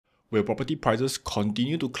Will property prices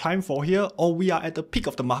continue to climb for here, or we are at the peak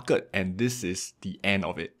of the market and this is the end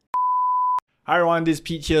of it? Hi everyone, this is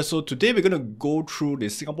Pete here. So today we're going to go through the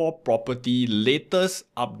Singapore property latest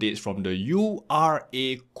updates from the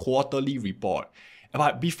URA quarterly report.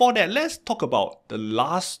 But before that, let's talk about the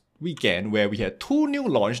last weekend where we had two new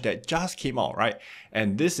launches that just came out, right?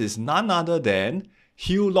 And this is none other than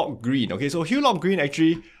Huelock Green. Okay, so Huelock Green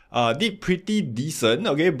actually did pretty decent,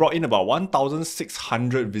 okay, brought in about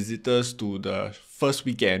 1,600 visitors to the first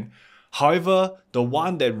weekend. However, the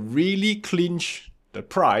one that really clinched the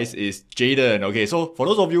price is Jayden. Okay, so for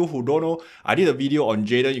those of you who don't know, I did a video on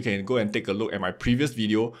Jayden. You can go and take a look at my previous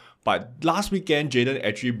video. But last weekend, Jayden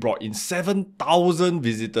actually brought in 7,000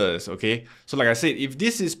 visitors. Okay, so like I said, if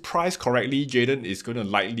this is priced correctly, Jayden is going to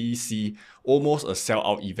likely see almost a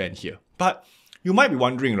sellout event here. But you might be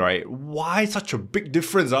wondering, right, why such a big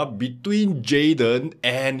difference between Jayden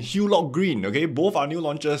and Huelock Green? Okay, both are new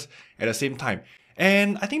launches at the same time.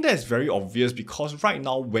 And I think that is very obvious because right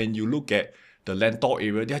now, when you look at the Lentor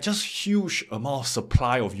area, there are just huge amount of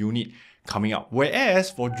supply of unit coming up. Whereas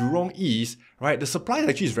for Jurong East, right, the supply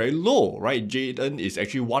actually is very low, right? Jayden is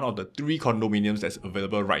actually one of the 3 condominiums that's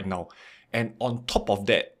available right now. And on top of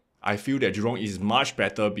that, I feel that Jurong East is much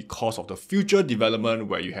better because of the future development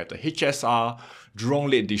where you have the HSR,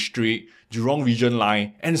 Jurong Lake District, Jurong Region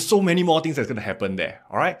Line, and so many more things that's going to happen there,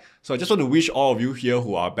 alright? So I just want to wish all of you here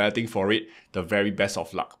who are balloting for it the very best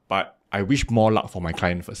of luck. But I wish more luck for my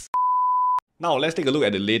client first. Now, let's take a look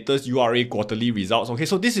at the latest URA quarterly results. Okay,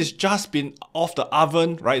 so this has just been off the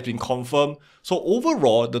oven, right? It's been confirmed. So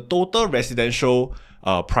overall, the total residential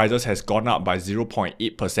prices has gone up by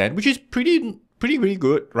 0.8%, which is pretty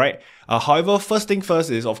good, right? However, first thing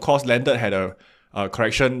first is, of course, landed had a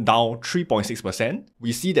correction down 3.6%.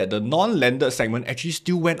 We see that the non-landed segment actually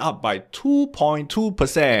still went up by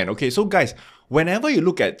 2.2%. Okay, so guys, whenever you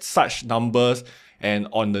look at such numbers, and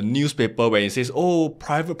on the newspaper where it says, oh,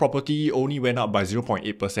 private property only went up by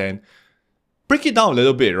 0.8%, break it down a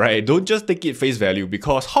little bit, right? Don't just take it face value,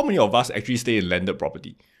 because how many of us actually stay in landed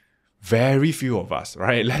property? Very few of us,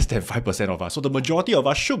 right? Less than 5% of us. So the majority of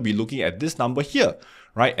us should be looking at this number here,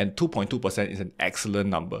 right? And 2.2% is an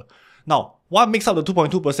excellent number. Now, what makes up the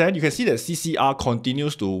 2.2%? You can see that CCR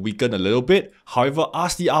continues to weaken a little bit. However,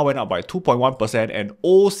 RCR went up by 2.1% and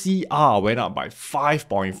OCR went up by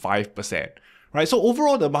 5.5%. Right, so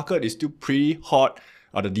overall the market is still pretty hot,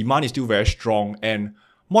 the demand is still very strong, and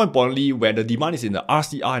more importantly, when the demand is in the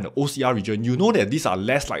RCR and the OCR region, you know that these are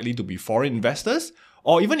less likely to be foreign investors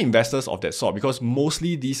or even investors of that sort, because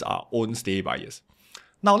mostly these are own stay buyers.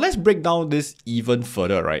 Now let's break down this even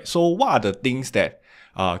further, right? So what are the things that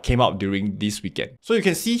came out during this weekend? So you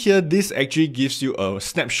can see here, this actually gives you a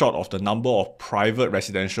snapshot of the number of private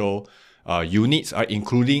residential units,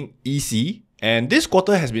 including EC. And this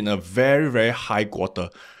quarter has been a very high quarter.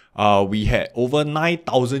 We had over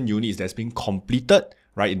 9,000 units that's been completed,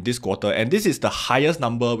 right, in this quarter. And this is the highest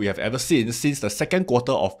number we have ever seen since the second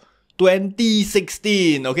quarter of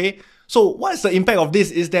 2016, okay? So what's the impact of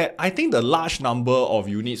this is that I think the large number of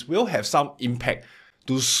units will have some impact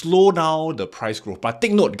to slow down the price growth. But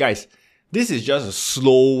take note, guys, this is just a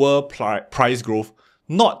slower price growth,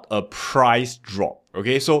 not a price drop.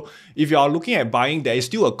 Okay, so if you are looking at buying, there is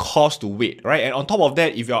still a cost to wait, right? And on top of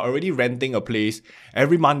that, if you are already renting a place,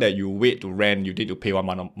 every month that you wait to rent, you need to pay 1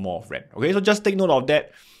 month more of rent. Okay, so just take note of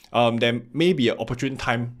that. There may be an opportune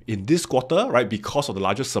time in this quarter, right, because of the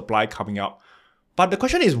larger supply coming up. But the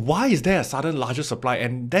question is, why is there a sudden larger supply?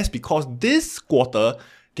 And that's because this quarter,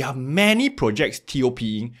 there are many projects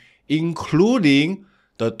TOPing, including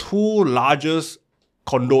the 2 largest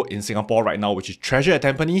condo in Singapore right now, which is Treasure at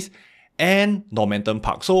Tampines and Normanton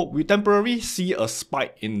Park. So we temporarily see a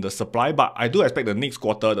spike in the supply, but I do expect the next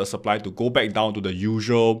quarter, the supply to go back down to the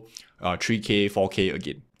usual 3K, 4K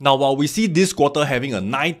again. Now, while we see this quarter having a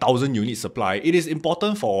 9,000 unit supply, it is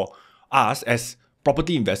important for us as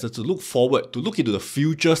property investors to look forward, to look into the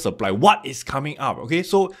future supply. What is coming up? Okay,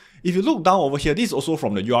 so if you look down over here, this is also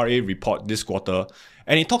from the URA report this quarter,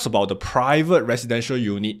 and it talks about the private residential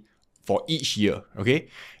unit for each year, okay?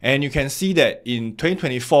 And you can see that in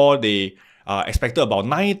 2024, they expected about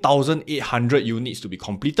 9,800 units to be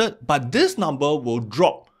completed, but this number will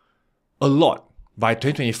drop a lot by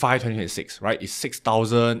 2025, 2026, right? It's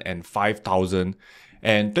 6,000 and 5,000.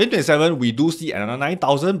 And 2027, we do see another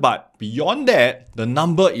 9,000, but beyond that, the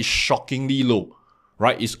number is shockingly low,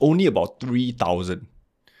 right? It's only about 3,000.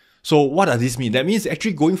 So what does this mean? That means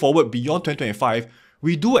actually going forward beyond 2025,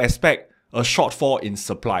 we do expect a shortfall in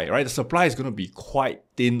supply, right? The supply is going to be quite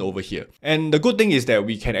thin over here. And the good thing is that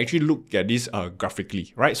we can actually look at this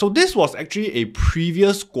graphically, right? So this was actually a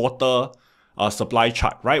previous quarter supply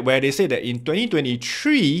chart, right? Where they say that in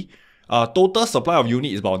 2023, total supply of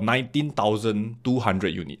units is about 19,200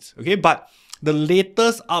 units. Okay, but the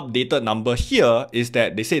latest updated number here is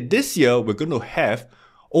that they say this year we're going to have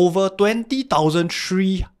over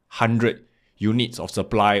 20,300 units of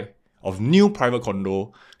supply of new private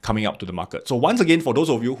condo coming up to the market. So once again, for those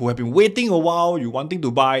of you who have been waiting a while, you wanting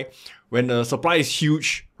to buy, when the supply is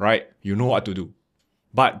huge, right, you know what to do.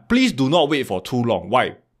 But please do not wait for too long.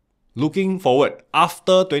 Why? Looking forward,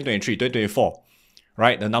 after 2023, 2024,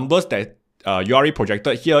 right, the numbers that URA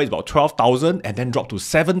projected here is about 12,000 and then drop to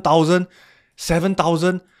 7,000,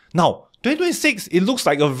 7,000. Now, 2026, it looks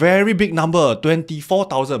like a very big number,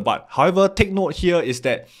 24,000. But however, take note here is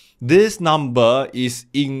that this number is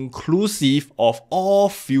inclusive of all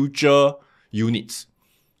future units.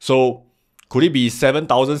 So could it be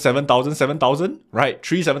 7,000, 7,000, 7,000, right?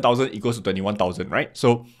 7,000 equals to 21,000, right?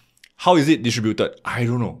 So how is it distributed? I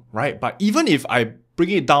don't know, right? But even if I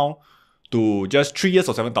bring it down to just 3 years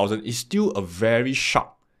of 7,000, it's still a very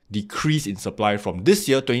sharp decrease in supply from this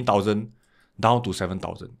year, 20,000, down to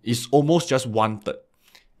 7,000. It's almost just 1/3.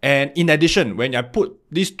 And in addition, when I put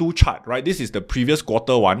these two charts, right, this is the previous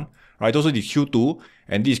quarter one, right, also the Q2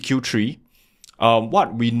 and this Q3,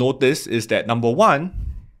 what we notice is that number one,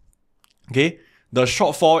 okay, the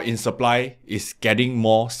shortfall in supply is getting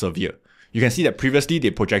more severe. You can see that previously they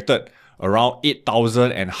projected around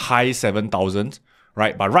 8,000 and high 7,000,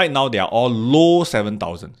 right? But right now they are all low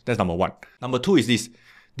 7,000. That's number one. Number two is this.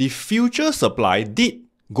 The future supply did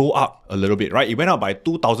go up a little bit, right? It went up by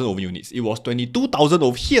 2,000 over units. It was 22,000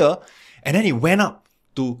 over here, and then it went up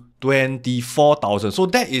to 24,000. So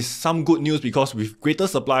that is some good news because with greater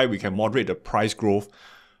supply, we can moderate the price growth.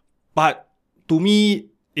 But to me,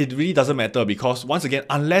 it really doesn't matter because once again,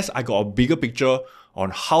 unless I got a bigger picture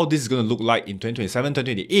on how this is going to look like in 2027,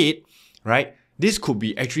 2028, right? This could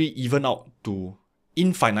be actually even out to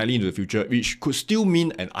infinitely into the future, which could still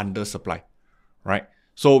mean an undersupply, right?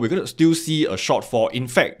 So we're going to still see a shortfall. In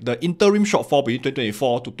fact, the interim shortfall between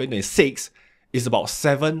 2024 to 2026 is about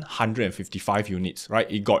 755 units, right?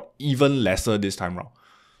 It got even lesser this time around.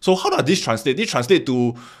 So how does this translate? This translates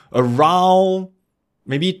to around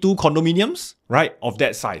maybe 2 condominiums, right, of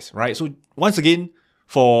that size, right? So once again,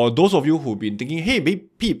 for those of you who've been thinking, hey,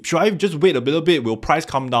 Pete, should I just wait a little bit? Will price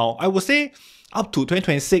come down? I would say up to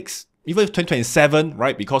 2026, even 2027,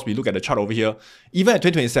 right? Because we look at the chart over here, even at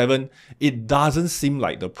 2027, it doesn't seem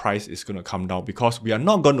like the price is going to come down because we are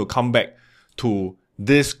not going to come back to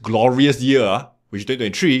this glorious year, which is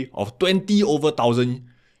 2023, of 20 over 1,000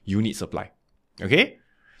 unit supply. Okay?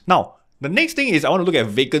 Now, the next thing is I want to look at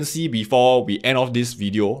vacancy before we end off this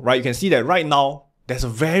video, right? You can see that right now, there's a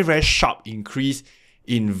very, very sharp increase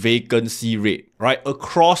in vacancy rate, right?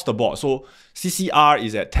 Across the board. So CCR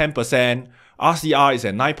is at 10%, RCR is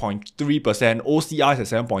at 9.3%, OCR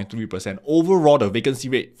is at 7.3%. Overall, the vacancy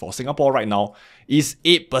rate for Singapore right now is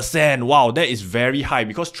 8%. Wow, that is very high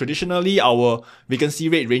because traditionally our vacancy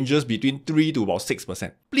rate ranges between 3 to about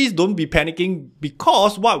 6%. Please don't be panicking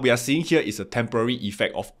because what we are seeing here is a temporary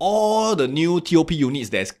effect of all the new TOP units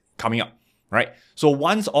that's coming up, right? So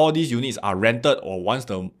once all these units are rented or once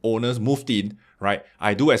the owners moved in, right,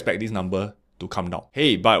 I do expect this number to come down.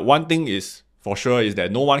 Hey, but one thing is for sure is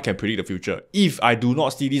that no one can predict the future. If I do not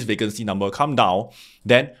see this vacancy number come down,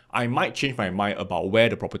 then I might change my mind about where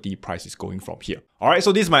the property price is going from here. Alright,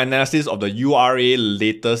 so this is my analysis of the URA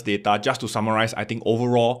latest data. Just to summarize, I think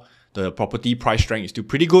overall, the property price strength is still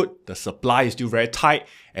pretty good. The supply is still very tight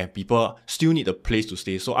and people still need a place to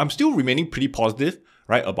stay. So I'm still remaining pretty positive,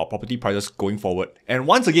 right, about property prices going forward. And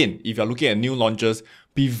once again, if you're looking at new launches,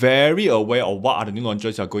 be very aware of what are the new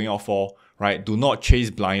launches you're going out for, right? Do not chase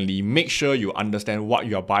blindly. Make sure you understand what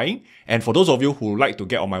you are buying. And for those of you who would like to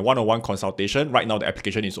get on my one-on-one consultation, right now the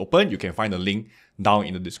application is open. You can find the link down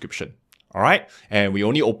in the description. All right. And we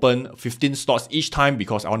only open 15 slots each time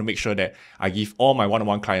because I want to make sure that I give all my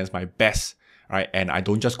one-on-one clients my best, right? And I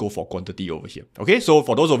don't just go for quantity over here. Okay. So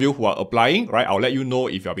for those of you who are applying, right, I'll let you know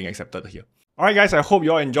if you're being accepted here. Alright guys, I hope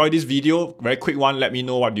you all enjoyed this video. Very quick one, let me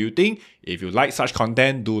know what do you think. If you like such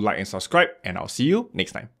content, do like and subscribe, and I'll see you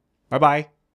next time. Bye bye.